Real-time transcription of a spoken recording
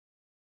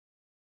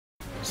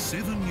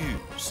7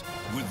 News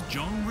with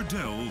John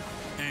Riddell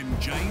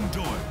and Jane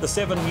Doyle. The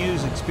 7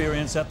 News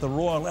experience at the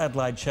Royal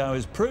Adelaide Show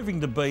is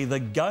proving to be the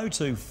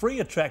go-to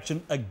free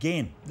attraction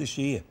again this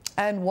year.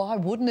 And why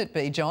wouldn't it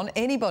be, John?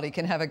 Anybody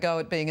can have a go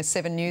at being a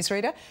 7 News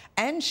reader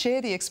and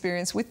share the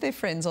experience with their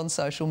friends on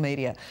social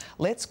media.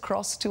 Let's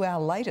cross to our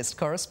latest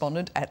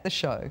correspondent at the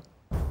show.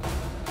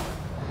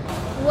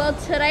 Well,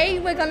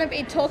 today we're going to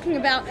be talking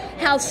about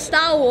how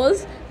Star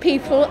Wars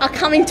people are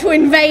coming to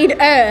invade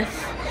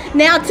Earth.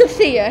 Now to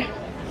Theo.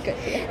 Go,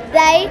 Theo.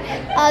 They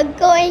are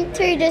going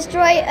to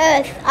destroy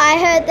Earth. I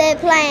heard their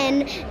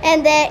plan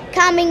and they're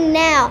coming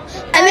now.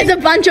 And there's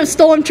a bunch of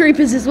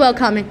stormtroopers as well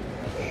coming.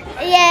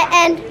 Yeah,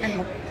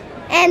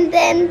 and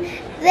then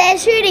they're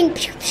shooting.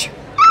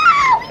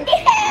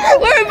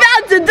 We're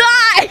about to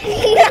die!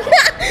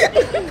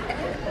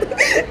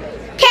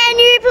 Can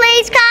you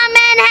please come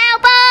and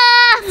help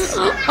us?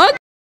 Okay.